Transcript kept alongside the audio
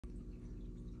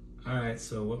Alright,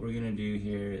 so what we're gonna do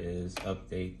here is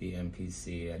update the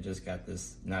MPC. I just got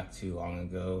this not too long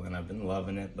ago and I've been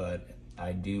loving it, but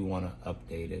I do want to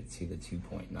update it to the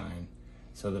 2.9.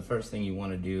 So the first thing you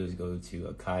want to do is go to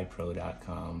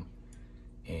akaipro.com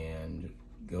and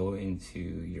go into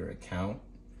your account.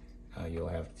 You'll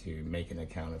have to make an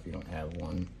account if you don't have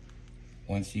one.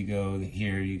 Once you go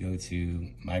here, you go to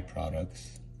My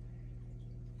Products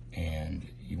and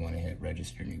you want to hit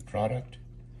Register New Product.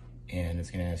 And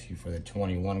it's going to ask you for the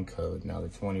 21 code. Now the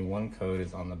 21 code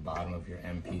is on the bottom of your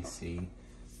MPC,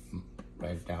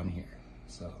 right down here.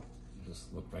 So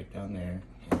just look right down there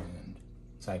and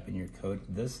type in your code.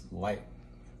 This light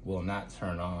will not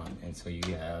turn on until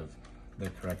you have the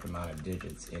correct amount of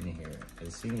digits in here.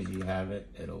 As soon as you have it,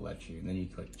 it'll let you. And then you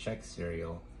click check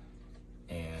serial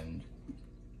and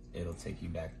it'll take you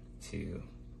back to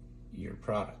your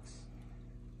products.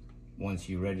 Once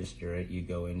you register it, you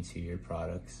go into your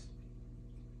products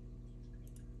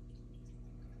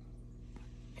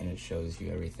and it shows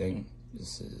you everything.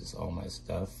 This is all my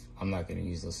stuff. I'm not gonna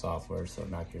use the software, so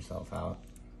knock yourself out.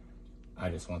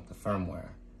 I just want the firmware.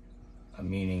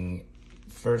 Meaning,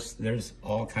 first, there's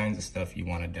all kinds of stuff you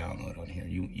wanna download on here.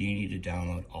 You need to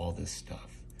download all this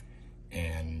stuff.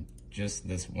 And just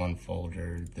this one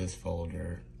folder, this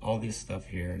folder, all this stuff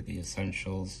here, the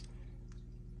essentials,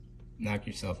 knock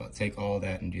yourself out. Take all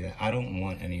that and do that. I don't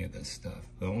want any of this stuff.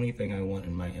 The only thing I want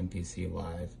in my MPC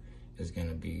Live is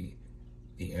gonna be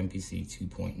the MPC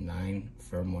 2.9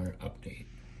 firmware update.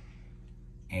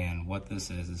 And what this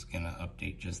is gonna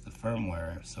update just the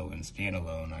firmware. So in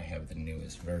Standalone, I have the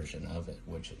newest version of it,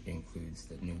 which includes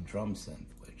the new drum synth,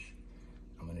 which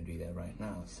I'm gonna do that right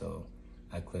now. So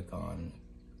I click on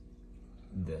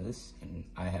this, and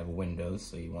I have Windows,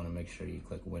 so you wanna make sure you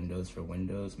click Windows for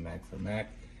Windows, Mac for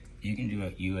Mac. You can do a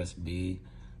USB.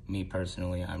 Me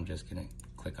personally, I'm just gonna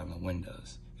click on the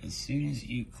Windows. As soon as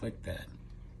you click that,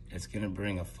 it's gonna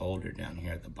bring a folder down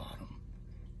here at the bottom.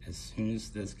 As soon as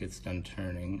this gets done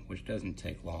turning, which doesn't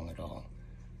take long at all,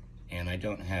 and I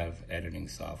don't have editing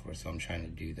software, so I'm trying to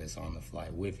do this on the fly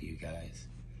with you guys.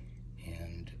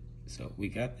 And so we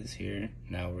got this here.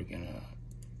 Now we're gonna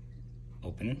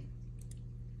open it.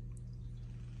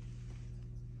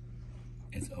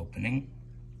 It's opening,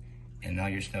 and now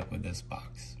you're stuck with this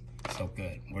box. So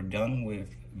good, we're done with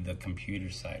the computer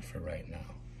side for right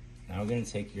now. Now we're gonna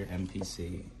take your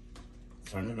MPC,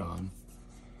 turn it on,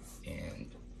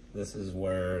 and this is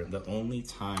where the only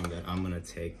time that I'm gonna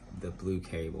take the blue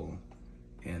cable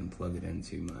and plug it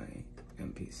into my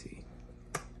MPC.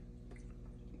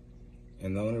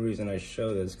 And the only reason I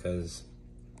show this because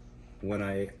when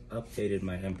I updated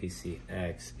my MPC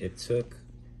X, it took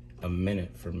a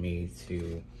minute for me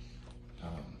to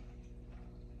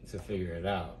figure it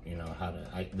out, you know, how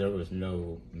to, there was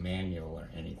no manual or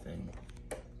anything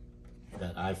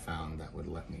that I found that would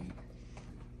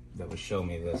show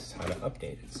me this, how to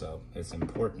update it. So it's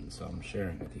important, so I'm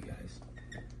sharing with you guys.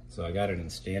 So I got it in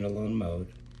standalone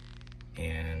mode,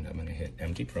 and I'm gonna hit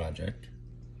empty project.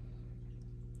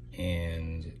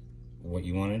 And what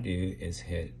you wanna do is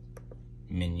hit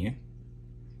menu,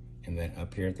 and then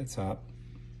up here at the top,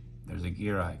 there's a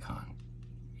gear icon.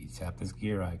 You tap this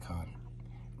gear icon.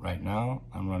 Right now,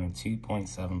 I'm running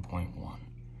 2.7.1.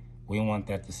 We want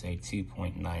that to say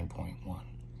 2.9.1.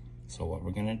 So what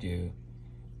we're gonna do,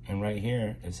 and right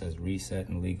here, it says reset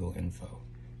and legal info.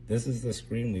 This is the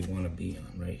screen we wanna be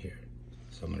on right here.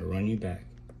 So I'm gonna run you back.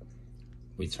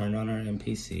 We turn on our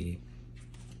MPC,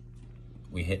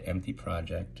 we hit empty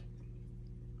project,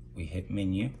 we hit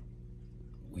menu,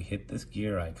 we hit this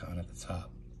gear icon at the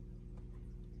top.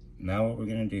 Now what we're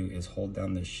gonna do is hold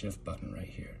down this shift button right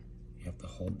here. You have to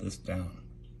hold this down.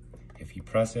 If you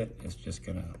press it, it's just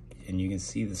gonna, and you can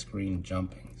see the screen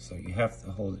jumping. So you have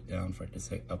to hold it down for it to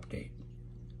say update.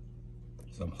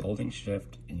 So I'm holding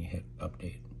shift and you hit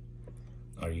update.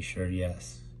 Are you sure?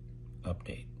 Yes.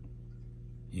 Update.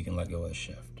 You can let go of the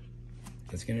shift.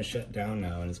 It's gonna shut down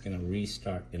now and it's gonna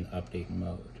restart in update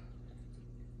mode.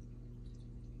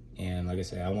 And like I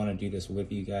say, I wanna do this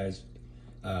with you guys.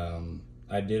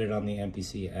 I did it on the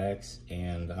MPC X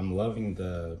and I'm loving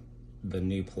the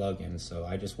new plugin. So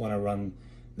I just wanna run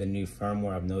the new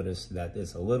firmware. I've noticed that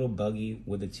it's a little buggy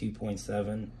with the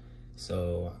 2.7.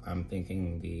 So I'm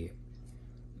thinking the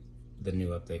new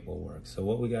update will work. So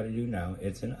what we gotta do now,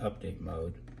 it's in update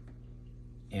mode.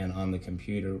 And on the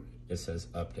computer, it says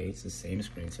update, it's the same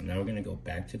screen. So now we're gonna go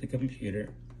back to the computer,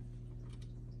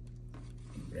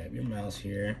 grab your mouse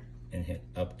here and hit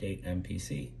update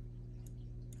MPC.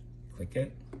 Click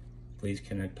it, please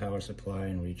connect power supply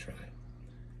and retry.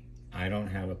 I don't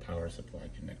have a power supply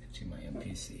connected to my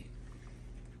MPC.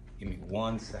 Give me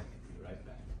 1 second, be right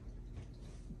back.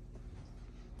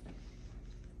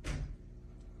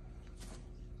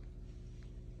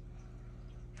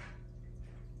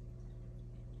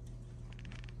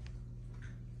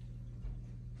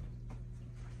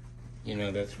 You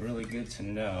know, that's really good to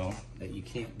know that you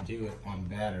can't do it on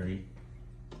battery,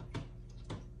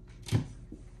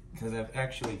 because I've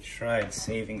actually tried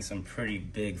saving some pretty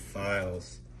big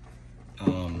files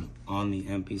on the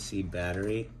MPC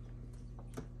battery,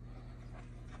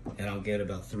 and I'll get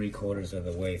about 3/4 of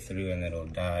the way through and it'll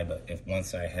die. But if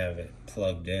once I have it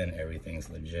plugged in, everything's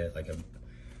legit. Like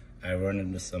I run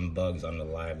into some bugs on the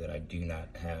Live that I do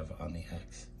not have on the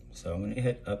X. So I'm gonna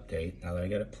hit update now that I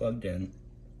got it plugged in.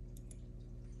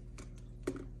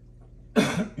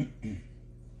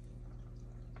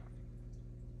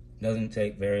 Doesn't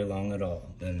take very long at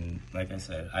all. Then, like I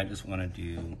said, I just want to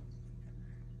do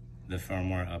the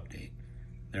firmware update.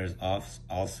 There's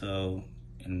also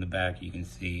in the back, you can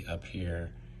see up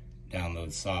here,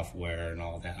 download software and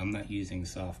all that. I'm not using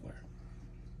software.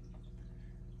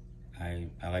 I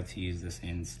like to use this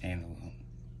in standalone.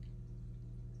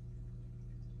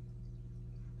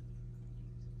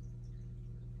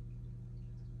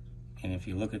 And if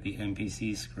you look at the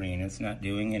MPC screen, it's not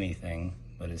doing anything.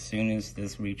 But as soon as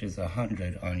this reaches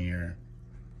 100 on your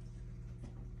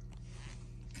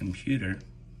computer,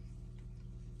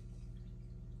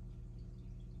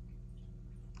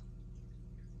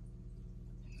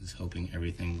 just hoping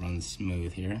everything runs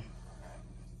smooth here.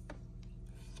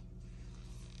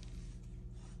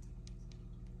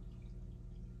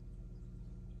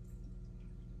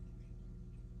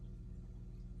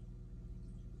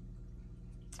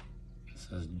 It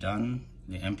says done.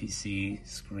 The MPC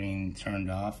screen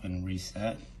turned off and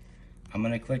reset. I'm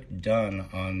gonna click done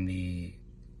on the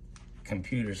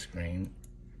computer screen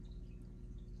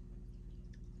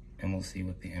and we'll see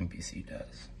what the MPC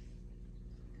does.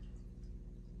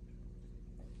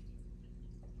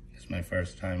 It's my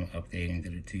first time updating to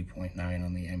the 2.9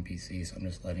 on the MPC, so I'm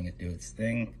just letting it do its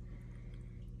thing.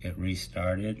 It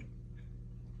restarted,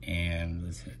 and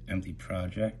let's hit empty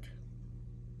project.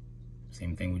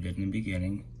 Same thing we did in the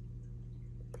beginning.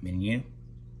 Menu,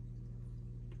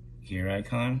 gear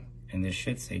icon, and this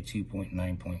should say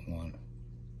 2.9.1.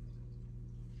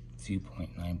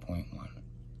 2.9.1.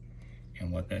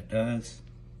 And what that does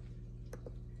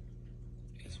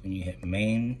is when you hit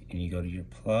main and you go to your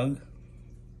plug,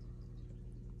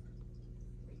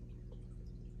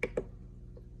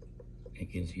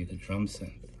 it gives you the drum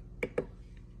synth,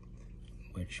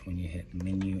 which when you hit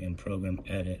menu and program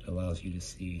edit allows you to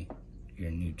see your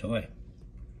new toy,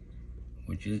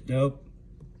 which is dope.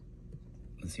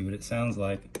 Let's see what it sounds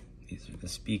like. These are the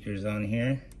speakers on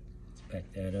here. Let's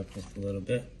back that up just a little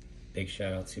bit. Big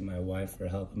shout out to my wife for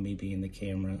helping me be in the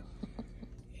camera,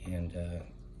 and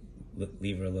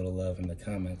leave her a little love in the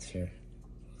comments here.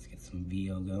 Let's get some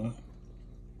VO going.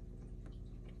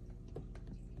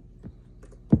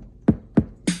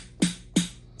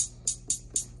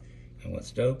 And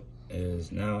what's dope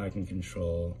is now I can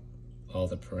control all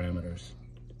the parameters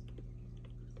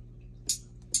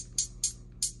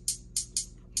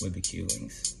with the Q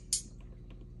links.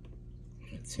 I'm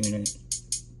gonna tune it.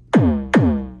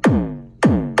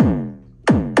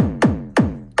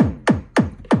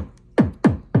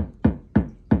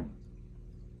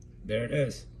 There it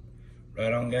is.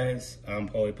 Right on, guys. I'm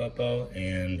Popo,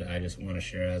 and I just want to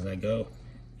share as I go.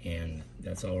 And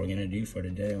that's all we're gonna do for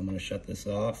today. I'm gonna shut this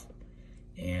off,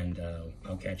 and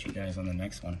I'll catch you guys on the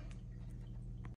next one.